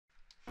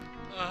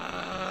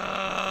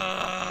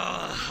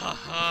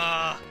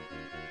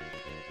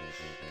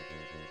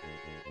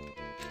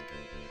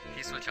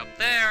up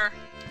there.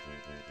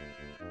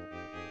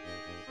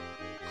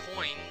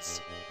 Coins.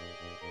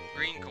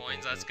 Green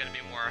coins, that's gonna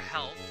be more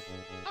health.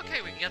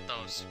 Okay, we can get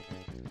those.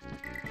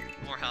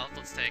 More health,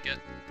 let's take it.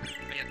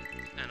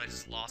 And I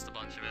just lost a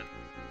bunch of it.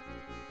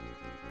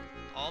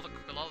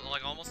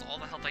 Like almost all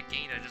the health I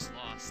gained, I just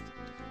lost.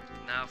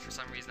 Now, for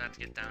some reason, I have to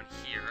get down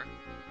here.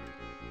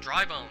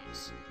 Dry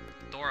bones.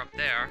 Door up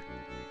there.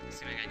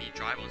 Assuming I need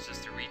dry bones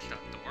just to reach that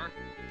door.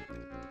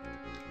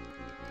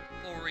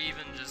 Or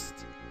even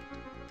just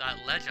that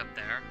ledge up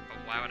there.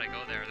 But why would I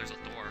go there? There's a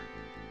door.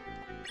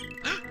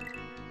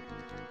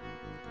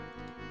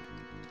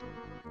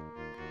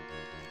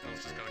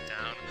 Let's just go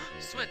down.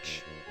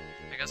 Switch!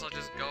 I guess I'll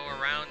just go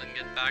around and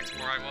get back to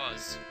where I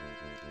was.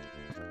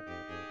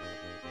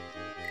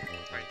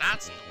 Right,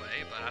 that's in the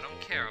way, but I don't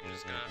care. I'm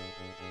just gonna...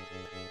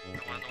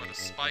 I wanna know where the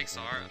spikes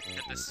are.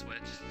 Get this switch.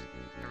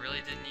 I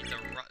really didn't need to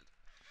run...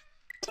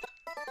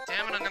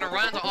 Damn it, I'm gonna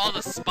run into all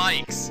the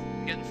spikes!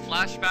 I'm getting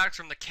flashbacks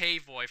from the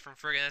cave boy from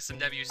friggin'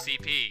 SMW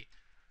CP.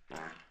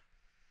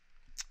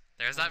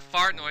 There's that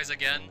fart noise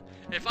again.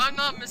 If I'm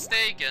not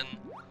mistaken,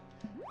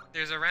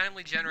 there's a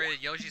randomly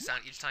generated Yoshi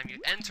sound each time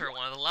you enter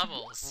one of the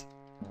levels.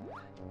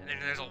 And then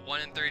there's a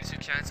 1 in 32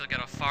 chance you'll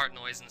get a fart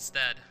noise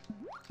instead.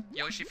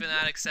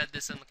 Yoshifanatic said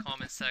this in the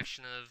comment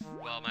section of,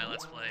 well, my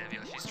Let's Play of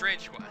Yoshi's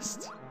Strange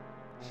Quest.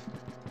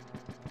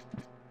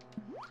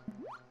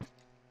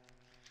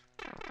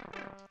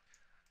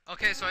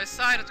 Okay, so I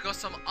decided to go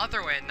some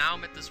other way, and now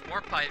I'm at this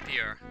warp pipe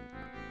here.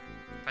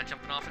 By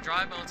jumping off of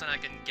dry bones, and I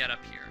can get up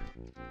here.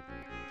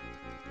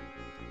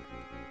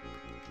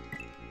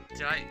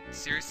 Did I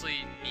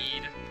seriously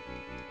need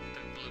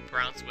the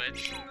blue-brown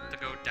switch to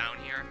go down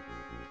here?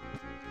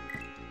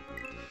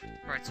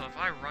 Right, so if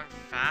I run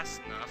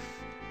fast enough...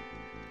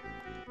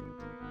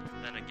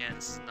 Then again,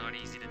 it's not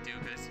easy to do,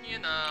 because, you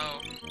know...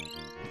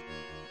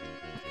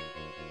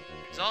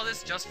 Is all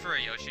this just for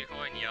a Yoshi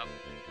coin? Yup.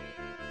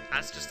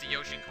 That's just a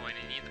Yoshi coin,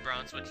 and you need the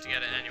brown switch to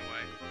get it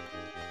anyway.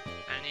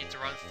 And you need to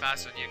run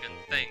faster than you can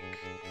think.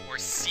 Or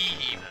see,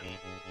 even.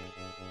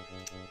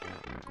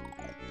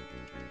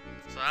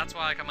 So that's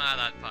why I come out of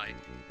that pipe.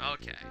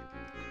 Okay.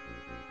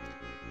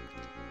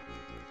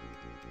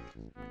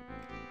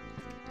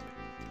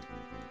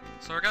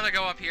 So we're gonna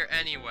go up here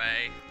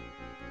anyway.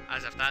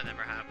 As if that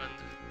never happened.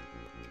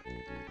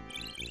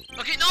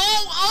 Okay, no!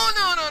 Oh,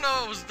 no!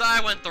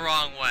 I went the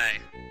wrong way.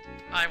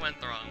 I went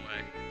the wrong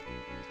way.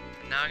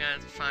 And now I'm gonna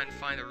have to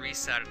find a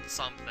reset or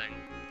something.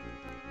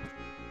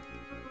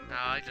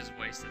 Now I just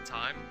wasted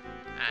time.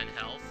 And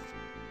health.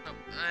 Oh,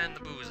 and the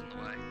booze in the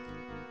way.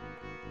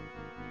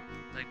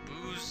 Like,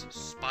 booze,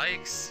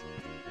 spikes,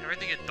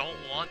 everything I don't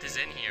want is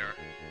in here.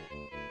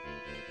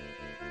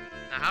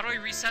 Now, how do I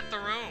reset the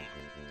room?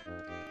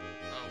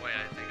 Oh, wait,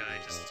 I think I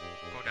just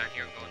go down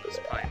here and go in this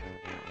pipe.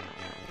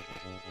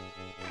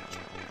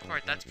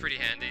 Alright, that's pretty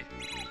handy.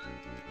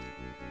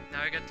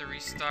 Now I get to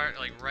restart,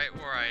 like, right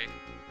where I...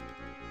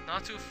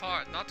 Not too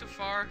far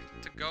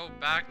to go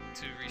back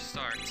to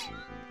restart.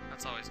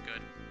 That's always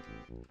good.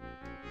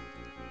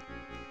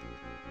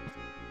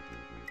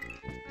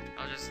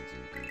 I'll just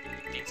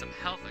gain some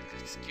health.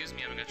 Excuse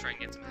me, I'm gonna try and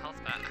get some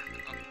health back.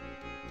 Oh.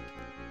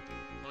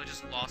 Well, I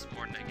just lost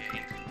more than I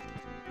gained.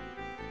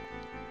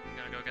 I'm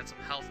gonna go get some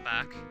health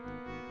back.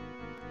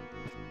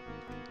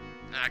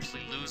 And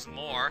actually lose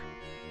more.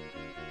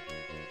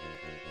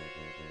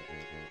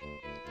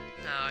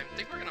 Now, I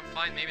think we're gonna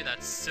find maybe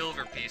that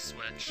silver piece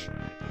switch.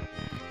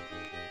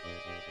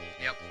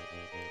 Yep.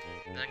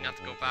 And then I'm gonna have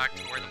to go back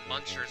to where the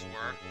munchers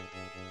were.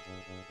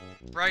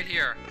 Right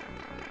here.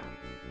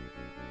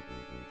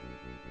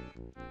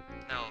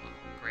 No, oh,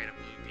 great, a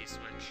blue piece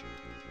switch.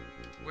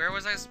 Where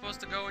was I supposed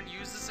to go and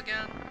use this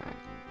again?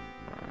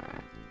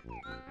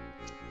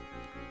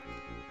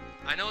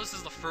 I know this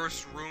is the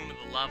first room of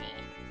the level.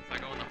 If I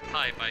go in the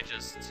pipe, I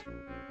just...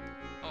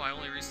 Oh, I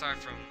only restart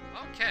from...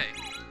 Okay.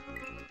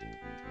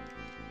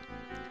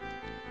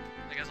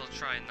 I guess I'll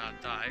try and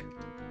not die.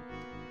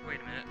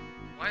 Wait a minute.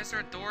 Why is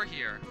there a door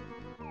here?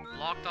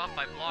 Blocked off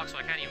by blocks so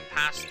I can't even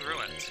pass through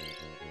it.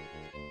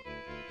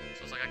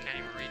 So it's like I can't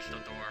even reach the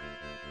door.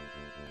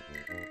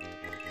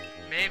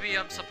 Maybe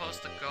I'm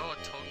supposed to go a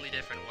totally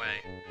different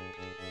way.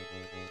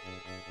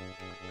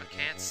 I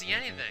can't see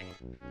anything.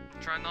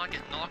 I'm trying not to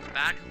get knocked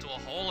back into a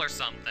hole or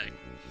something.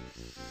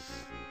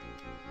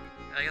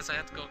 I guess I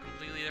have to go a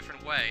completely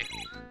different way.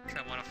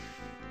 Because I want to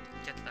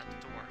get to that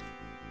door.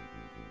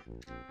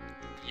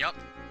 Yup.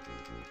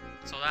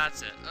 So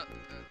that's it.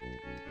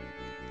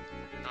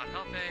 Not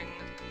helping.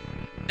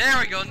 There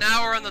we go,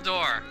 now we're on the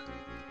door.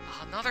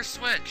 Oh, another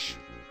switch.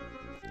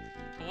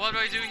 But what do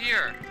I do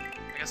here?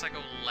 I guess I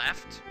go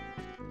left.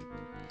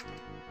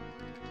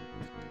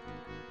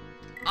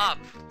 Up.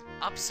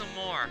 Up some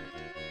more.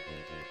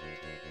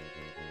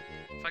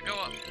 If I go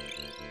up...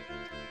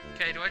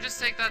 Okay, do I just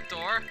take that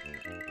door?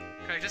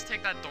 Can I just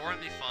take that door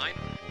and be fine?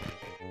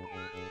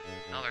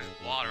 Now there's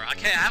water.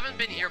 Okay, I haven't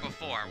been here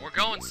before. We're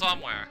going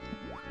somewhere.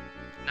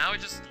 Now we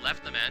just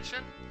left the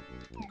mansion?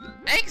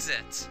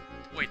 Exit!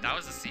 Wait, that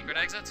was the secret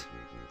exit?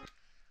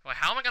 Wait,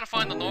 how am I gonna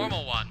find the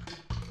normal one?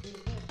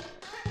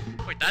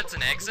 Wait, that's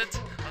an exit?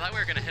 I thought we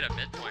were gonna hit a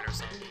midpoint or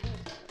something.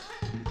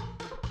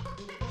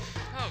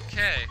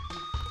 Okay.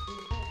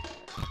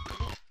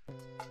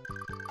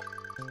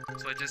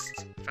 So I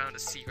just found a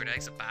secret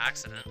exit by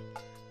accident.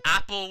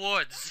 Apple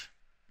Woods!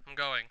 I'm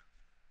going.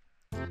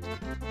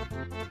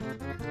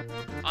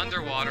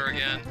 Underwater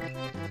again.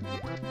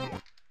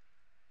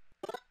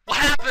 What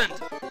happened?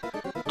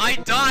 I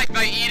died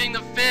by eating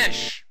the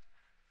fish!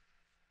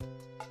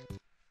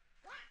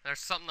 There's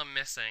something I'm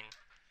missing.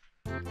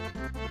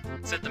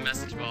 It's in the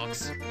message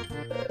box.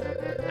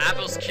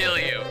 Apples kill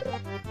you.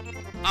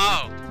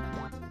 Oh!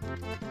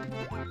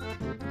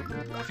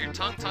 If your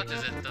tongue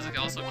touches it, does it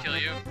also kill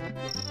you?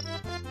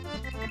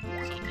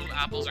 So the blue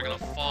apples are gonna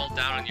fall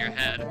down on your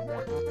head.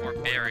 Or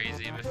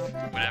berries, even,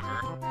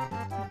 whatever.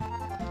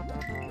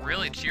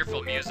 Really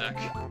cheerful music.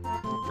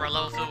 For a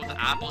level filled with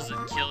apples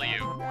that kill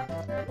you.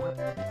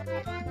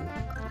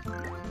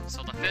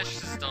 So the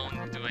fishes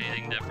don't do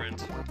anything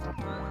different.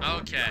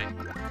 Okay.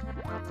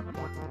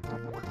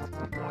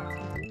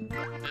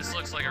 This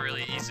looks like a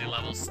really easy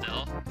level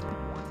still.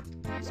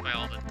 Despite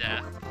all the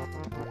death.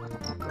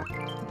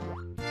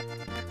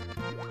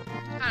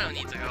 I don't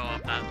need to go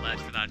up that ledge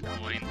for that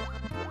coin.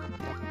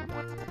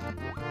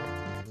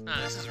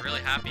 Ah, this is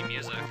really happy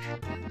music.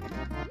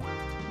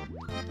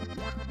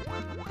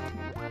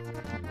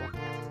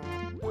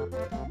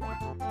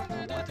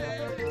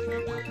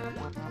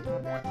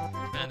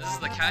 Man, this is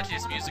the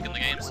catchiest music in the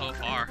game so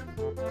far.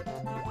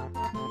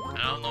 And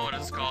I don't know what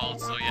it's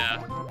called, so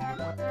yeah.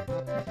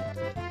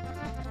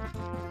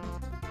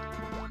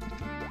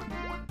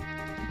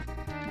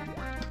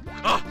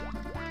 Oh!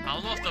 I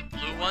don't know if the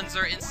blue ones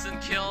are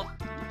instant kill.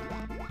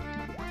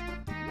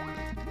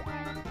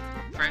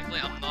 Frankly,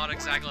 I'm not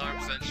exactly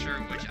 100%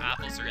 sure which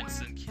apples are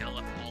instant kill,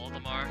 if all of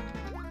them are.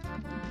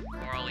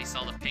 Or at least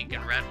all the pink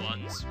and red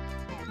ones.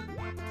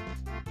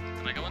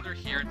 Can I go under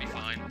here and be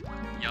fine?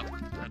 Yup,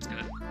 that's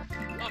good.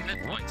 Oh,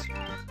 midpoint.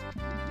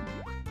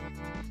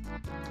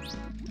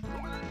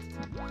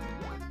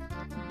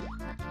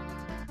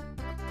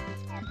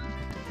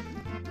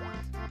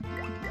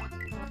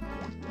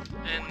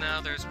 And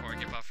now there's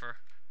Porky Buffer.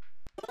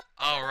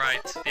 Oh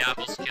right, the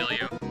apples kill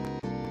you.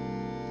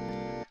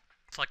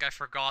 It's like I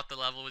forgot the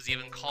level was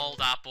even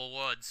called Apple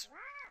Woods.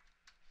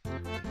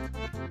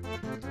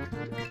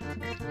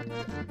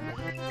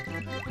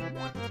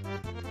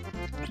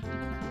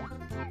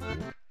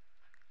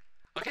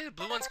 Okay, the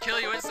blue ones kill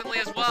you instantly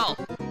as well.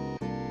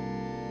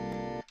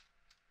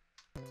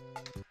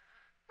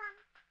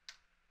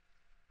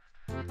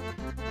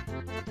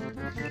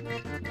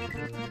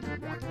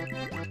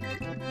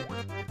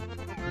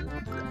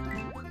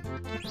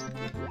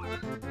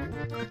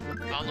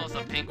 I don't know if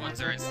the pink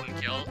ones are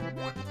instant kill.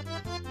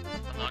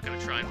 I'm not gonna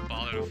try and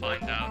bother to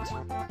find out.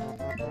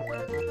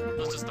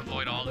 Let's just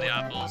avoid all the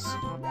apples,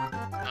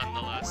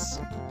 nonetheless.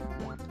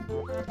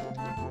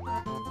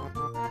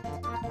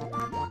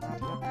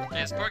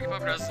 Okay, this Porky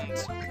Puffer doesn't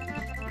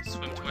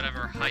swim to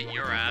whatever height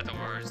you're at,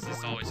 or does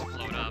this always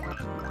float up? But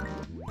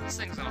this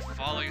thing's gonna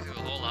follow you through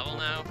the whole level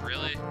now?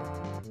 Really?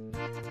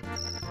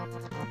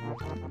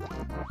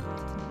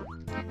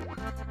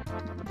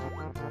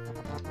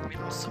 I mean,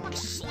 I'm so much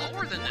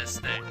slower than this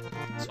thing,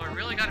 so I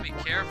really gotta be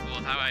careful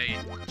with how I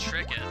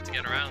trick it to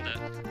get around it.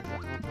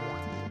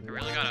 I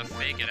really gotta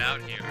fake it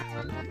out here.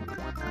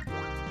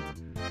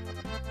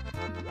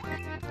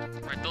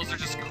 Right, those are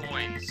just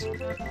coins.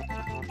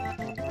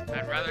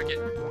 I'd rather get...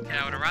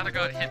 Yeah, I would have rather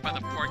got hit by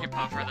the Porky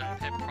Puffer than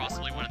hit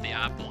possibly one of the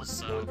apples,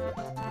 so...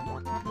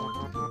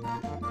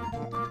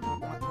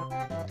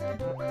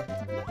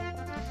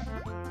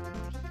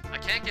 I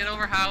can't get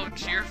over how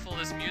cheerful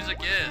this music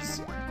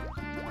is.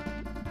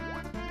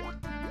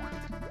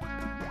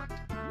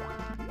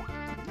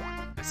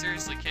 I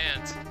seriously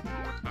can't.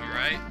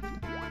 Alright.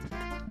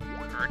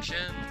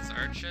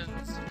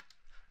 Urchins.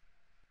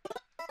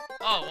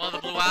 Oh, one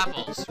of the blue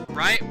apples.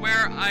 Right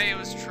where I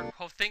was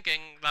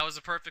thinking that was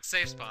a perfect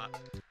safe spot.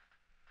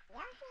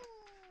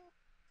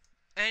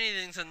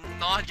 Anything to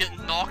not get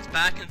knocked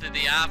back into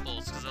the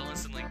apples, because they'll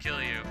instantly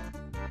kill you.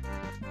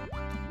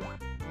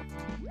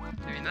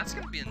 I mean, that's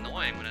gonna be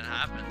annoying when it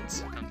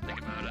happens, come to think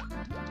about it.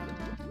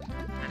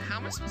 And how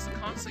am I supposed to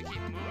constantly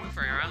keep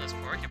moving around this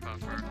Porky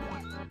Puffer?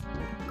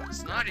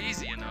 It's not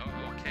easy, you know.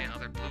 Okay,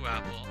 another blue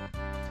apple.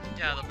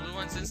 Yeah, the blue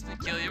ones instantly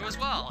kill you as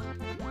well.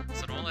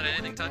 So don't let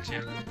anything touch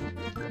you.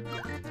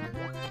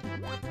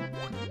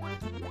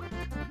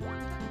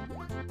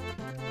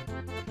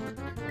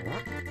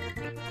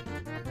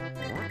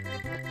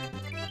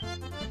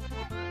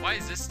 Why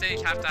does this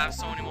stage have to have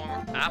so many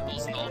more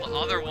apples than all the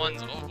other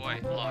ones? Oh boy,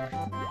 look.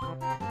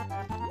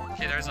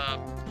 Okay, there's a...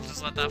 We'll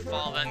just let that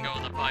fall, then go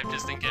in the pipe,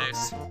 just in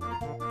case.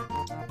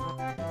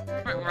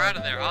 Alright, we're out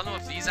of there. I don't know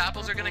if these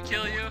apples are gonna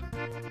kill you.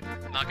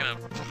 I'm not gonna...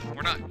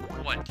 We're not...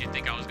 What, do you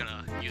think I was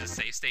gonna use a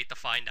save state to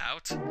find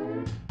out?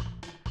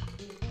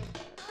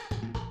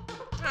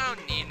 I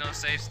don't need no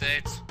save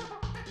states.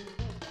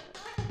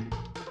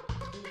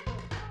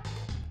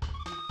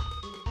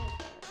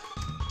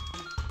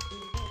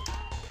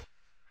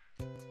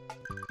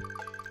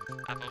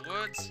 Apple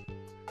Woods.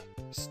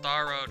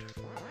 Star Road.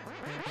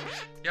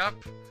 Yup,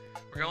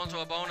 we're going to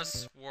a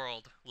bonus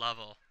world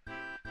level.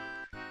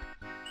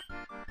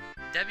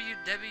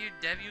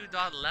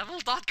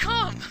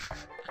 www.level.com.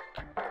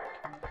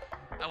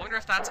 I wonder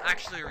if that's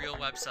actually a real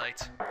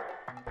website.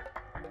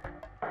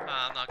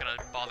 I'm not gonna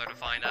bother to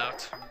find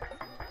out.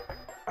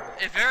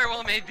 It very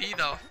well may be,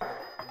 though.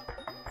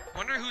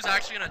 Wonder who's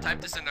actually gonna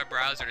type this in their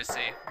browser to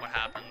see what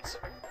happens.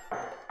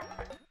 I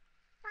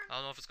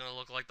don't know if it's gonna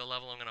look like the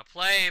level I'm gonna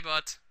play,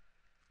 but...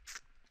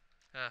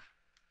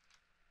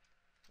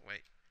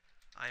 Wait.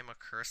 I am a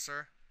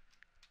cursor?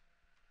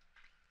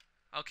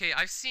 Okay,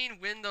 I've seen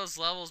Windows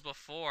levels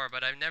before,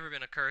 but I've never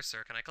been a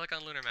cursor. Can I click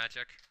on Lunar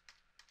Magic?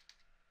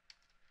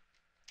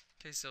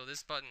 Okay, so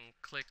this button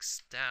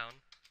clicks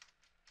down.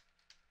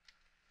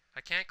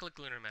 I can't click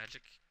Lunar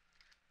Magic.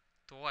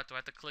 To what? Do I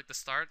have to click the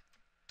start?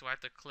 Do I have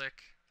to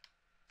click...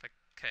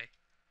 Okay.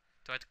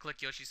 Do I have to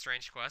click Yoshi's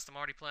Strange Quest? I'm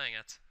already playing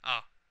it.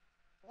 Oh.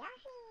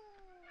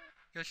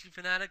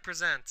 Yoshifanatic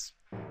presents.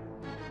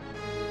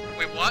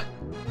 Wait, what?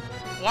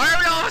 Why are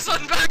we all of a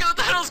sudden back on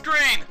the title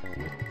screen?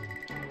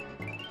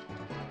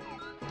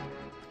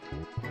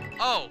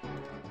 Oh.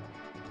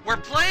 We're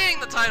playing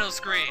the title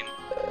screen!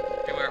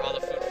 Okay, where all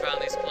the food found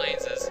in these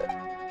planes is.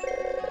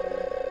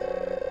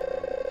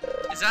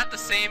 Is that the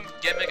same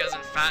gimmick as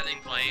in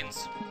fattening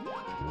planes?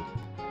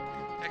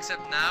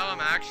 Except now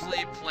I'm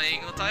actually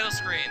playing the title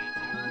screen.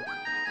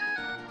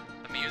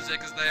 The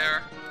music is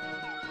there.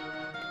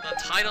 The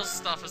title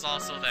stuff is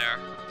also there.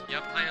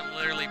 Yep, I am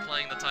literally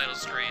playing the title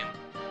screen.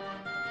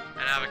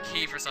 And I have a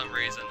key for some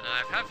reason. And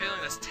I have a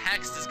feeling this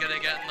text is gonna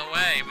get in the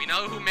way. We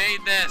know who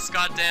made this,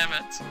 god damn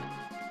it.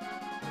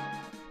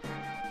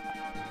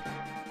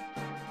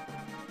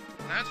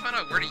 I have to find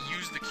out where to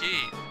use the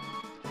key.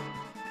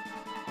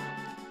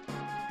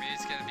 Maybe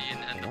it's gonna be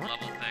an end of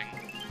level thing.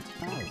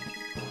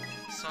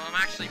 So I'm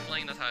actually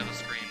playing the title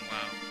screen,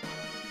 wow.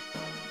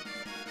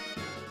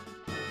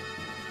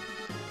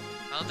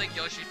 I don't think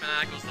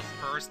Yoshifanatic was the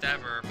first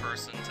ever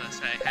person to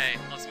say, hey,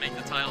 let's make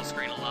the title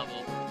screen a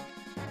level.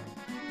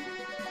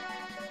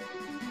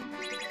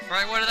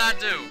 Right, what did that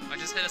do? I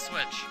just hit a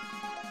switch.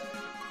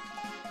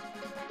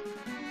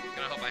 I'm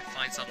gonna hope I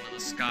find something in the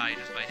sky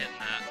just by hitting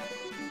that.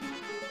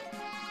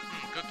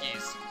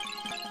 Cookies.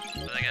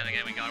 But again,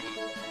 we gotta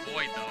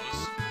avoid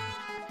those.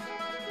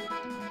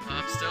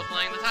 I'm still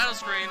playing the title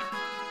screen.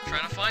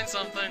 Trying to find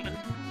something.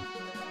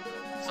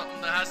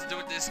 Something that has to do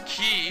with this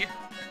key.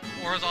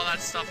 Or is all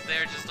that stuff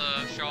there just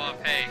to show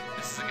off, hey,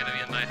 this isn't gonna be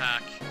in my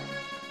hack.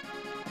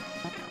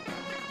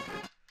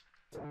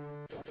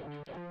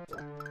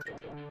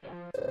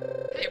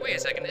 Hey, wait a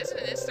second, is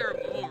there a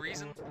removal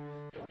reason?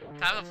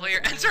 To have the player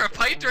enter a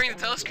pipe during the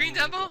title screen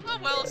demo? Oh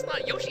well, it's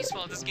not Yoshi's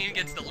fault this game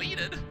gets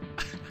deleted.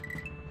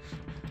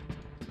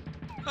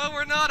 Oh,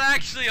 we're not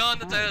actually on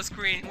the title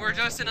screen. We're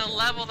just in a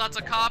level that's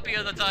a copy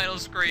of the title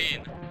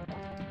screen.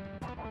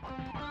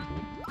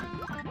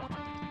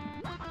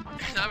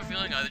 I have a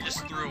feeling I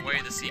just threw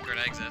away the secret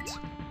exit.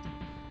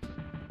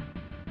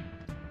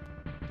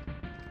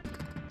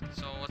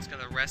 So what's the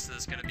rest of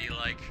this gonna be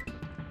like?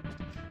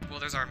 Well,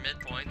 there's our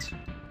midpoint.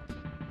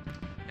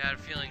 Yeah, I had a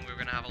feeling we were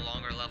gonna have a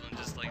longer level than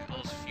just like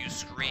those few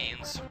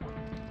screens.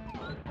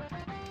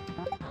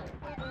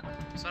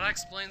 So that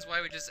explains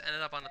why we just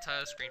ended up on the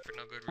title screen for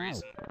no good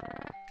reason.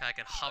 I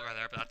can hover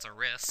there, but that's a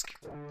risk.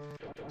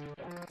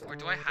 Or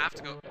do I have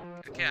to go?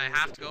 Okay, I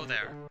have to go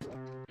there.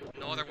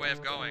 No other way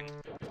of going.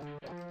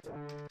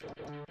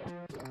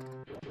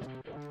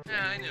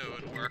 Yeah, I knew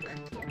it would work.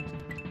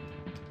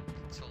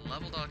 So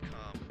level.com.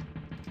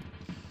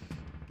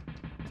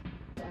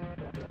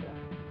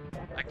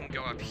 I can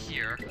go up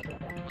here.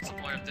 What's the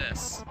point of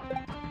this?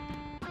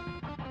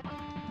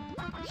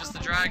 It's just a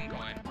dragon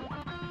coin.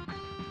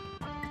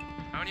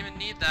 I don't even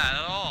need that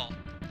at all.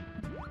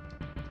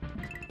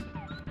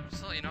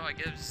 Just to let you know, I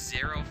give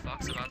 0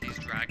 fucks about these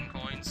dragon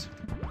coins.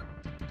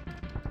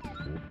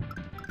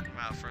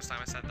 Wow, first time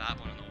I said that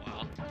one in a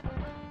while.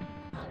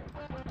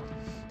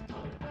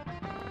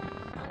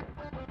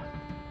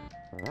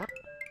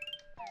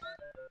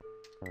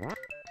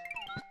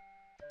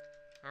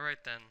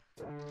 Alright then.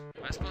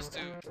 Am I supposed to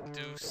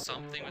do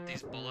something with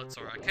these bullets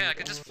or... Okay, I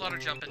could just flutter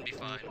jump and be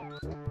fine.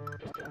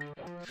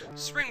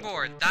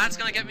 Springboard! That's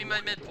gonna get me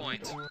my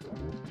midpoint. I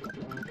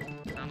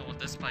don't know what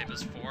this pipe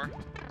is for.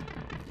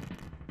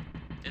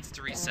 It's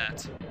to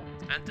reset.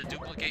 And to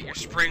duplicate your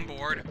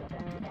springboard.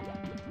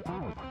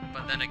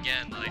 But then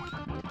again, like...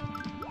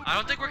 I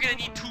don't think we're gonna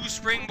need 2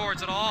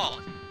 springboards at all!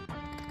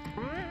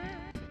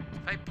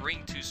 If I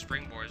bring 2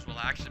 springboards, will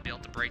I actually be able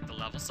to break the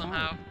level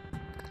somehow?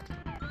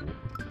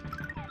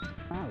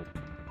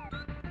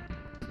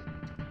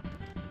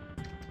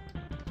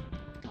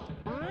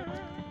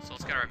 So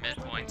let's get our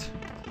midpoint.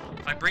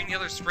 If I bring the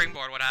other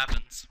springboard, what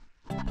happens?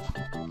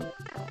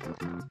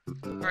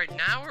 Alright,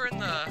 now we're in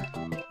the...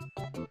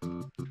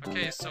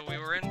 Okay, so we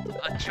were in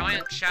a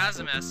giant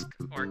chasm-esque,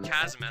 or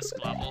chasm-esque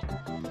level.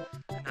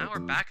 And now we're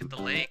back at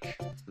the lake.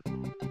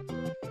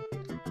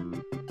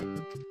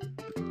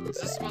 Is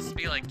this supposed to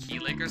be like Key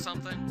Lake or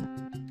something?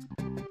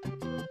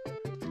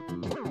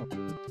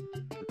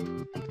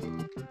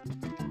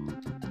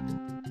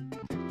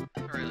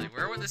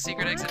 the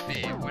secret exit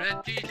be? Would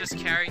it be just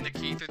carrying the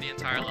key through the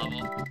entire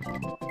level?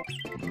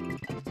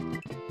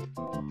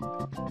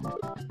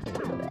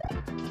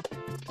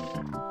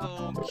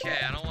 Okay,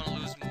 I don't want to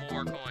lose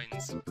more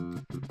coins.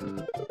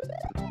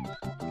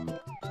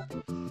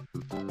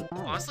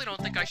 Honestly, I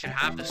don't think I should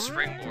have the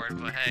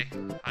springboard, but hey,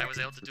 I was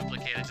able to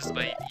duplicate it just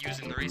by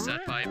using the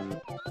reset pipe. I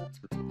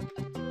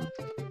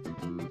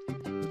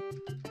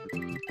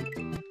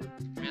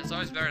mean, it's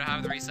always better to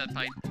have the reset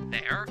pipe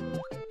there.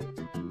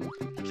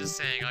 I'm just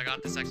saying, I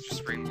got this extra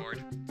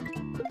springboard.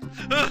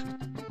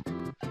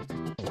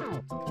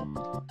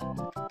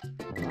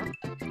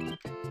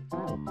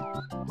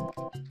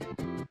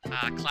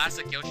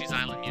 Classic Yoshi's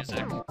Island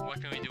music.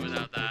 What can we do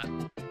without that?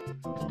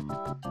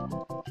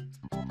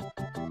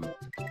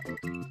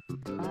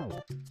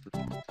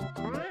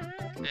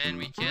 And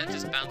we can't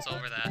just bounce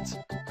over that.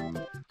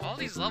 All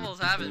these levels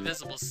have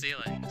invisible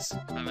ceilings.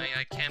 I mean,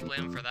 I can't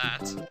blame them for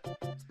that.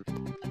 I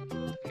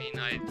mean,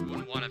 I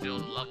wouldn't want to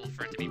build a level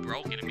for it to be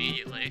broken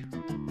immediately.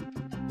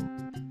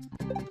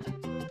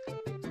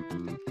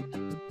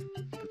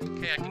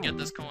 Okay, I can get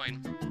this coin.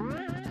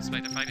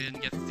 Despite the fact I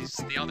didn't get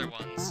the other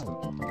ones.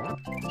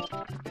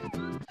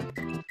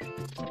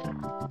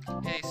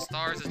 Hey,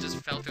 stars that just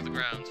fell through the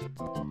ground.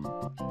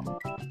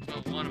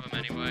 Well, one of them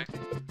anyway.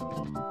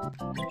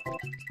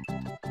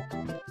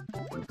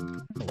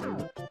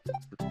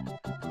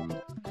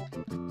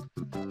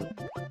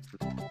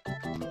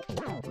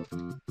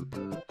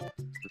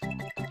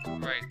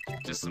 Right,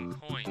 just some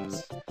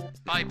coins.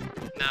 Pipe,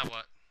 now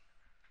what?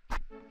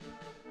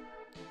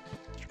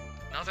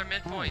 Another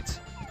midpoint.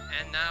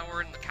 And now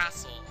we're in the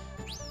castle.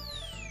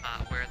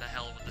 Where the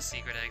hell would the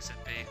secret exit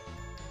be?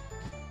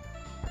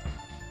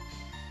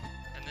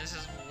 And this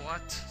is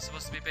what it's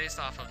supposed to be based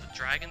off of, the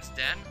Dragon's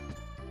Den?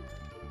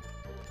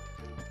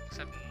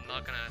 Except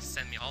not gonna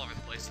send me all over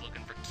the place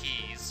looking for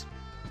keys.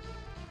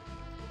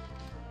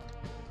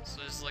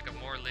 So this is like a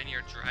more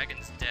linear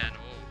Dragon's Den.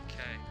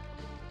 Okay.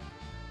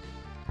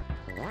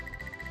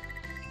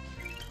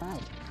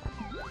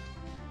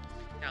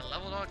 Yeah,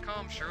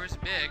 level.com sure is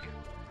big.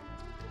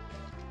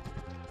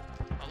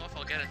 I don't know if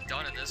I'll get it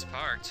done in this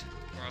part,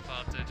 or if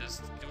I'll have to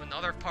just do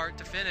another part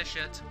to finish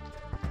it.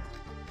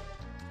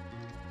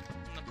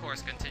 And of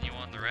course continue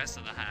on the rest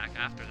of the hack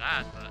after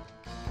that, but...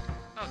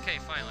 Okay,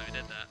 finally we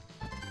did that.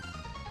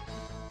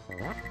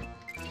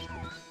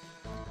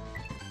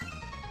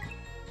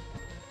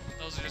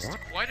 Those are just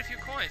quite a few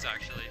coins,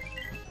 actually.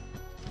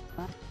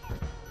 I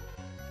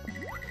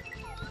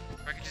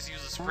could just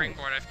use a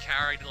springboard I've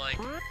carried, like,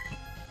 a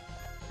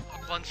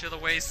bunch of the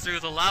ways through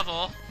the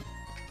level.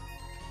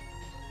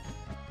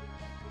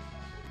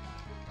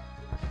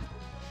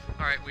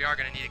 Alright, we are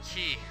gonna need a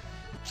key.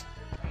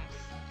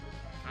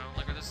 I don't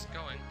like where this is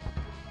going.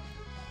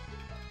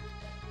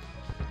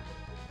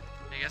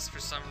 I guess for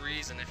some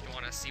reason, if you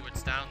want to see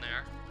what's down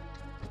there.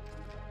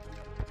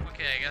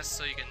 Okay, I guess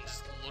so you can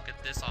just look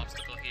at this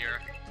obstacle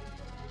here.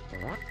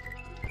 Right,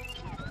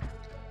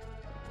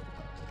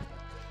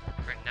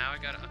 now I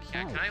gotta...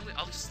 Okay,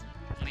 I'll just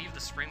leave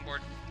the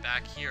springboard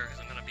back here, because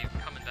I'm gonna be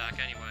coming back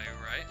anyway,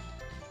 right?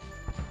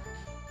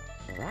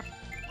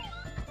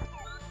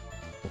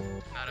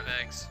 Out of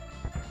eggs.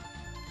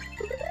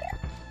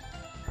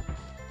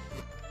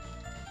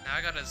 Now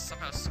I gotta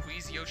somehow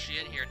squeeze Yoshi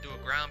in here and do a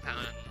ground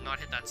pound and not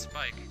hit that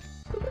spike.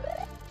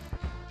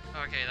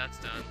 Okay, that's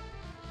done.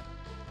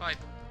 Pipe.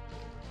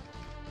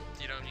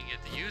 You don't even get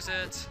to use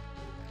it.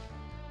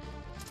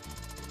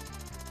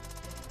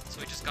 So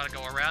we just gotta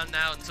go around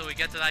now until we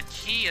get to that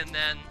key, and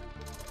then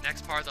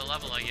next part of the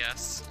level, I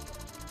guess.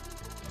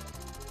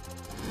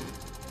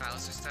 Alright,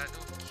 let's just start.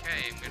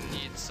 Okay, I'm gonna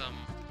need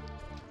some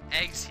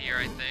eggs here,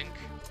 I think.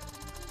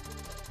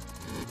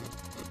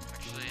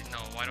 Actually, no,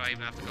 why do I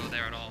even have to go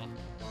there at all?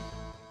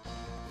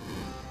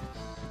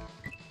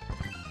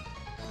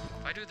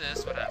 If I do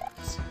this, what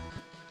happens?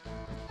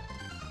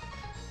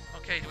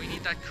 Okay, do we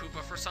need that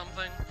Koopa for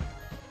something?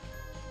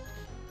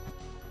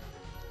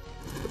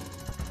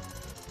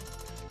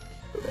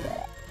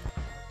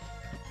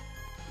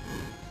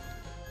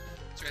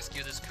 Let's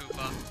rescue this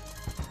Koopa.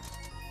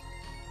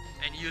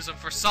 And use him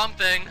for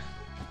something!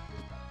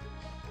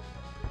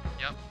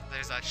 Yep,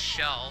 there's that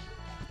shell.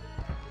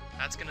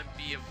 That's gonna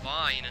be a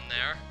vine in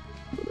there.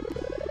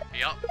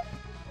 Yep.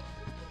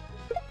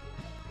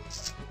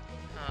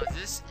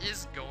 This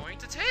is going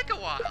to take a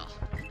while.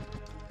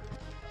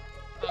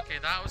 Okay,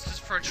 that was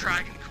just for a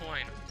dragon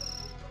coin.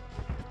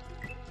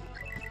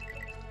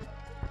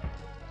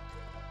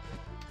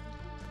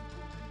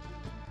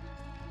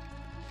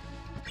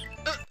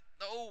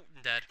 Oh,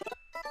 I'm dead.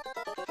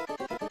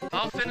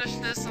 I'll finish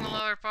this in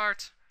another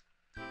part.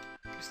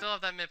 We still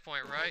have that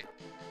midpoint, right?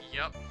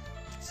 Yep.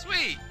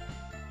 Sweet!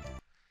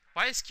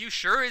 YSQ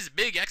sure is a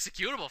big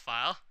executable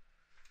file.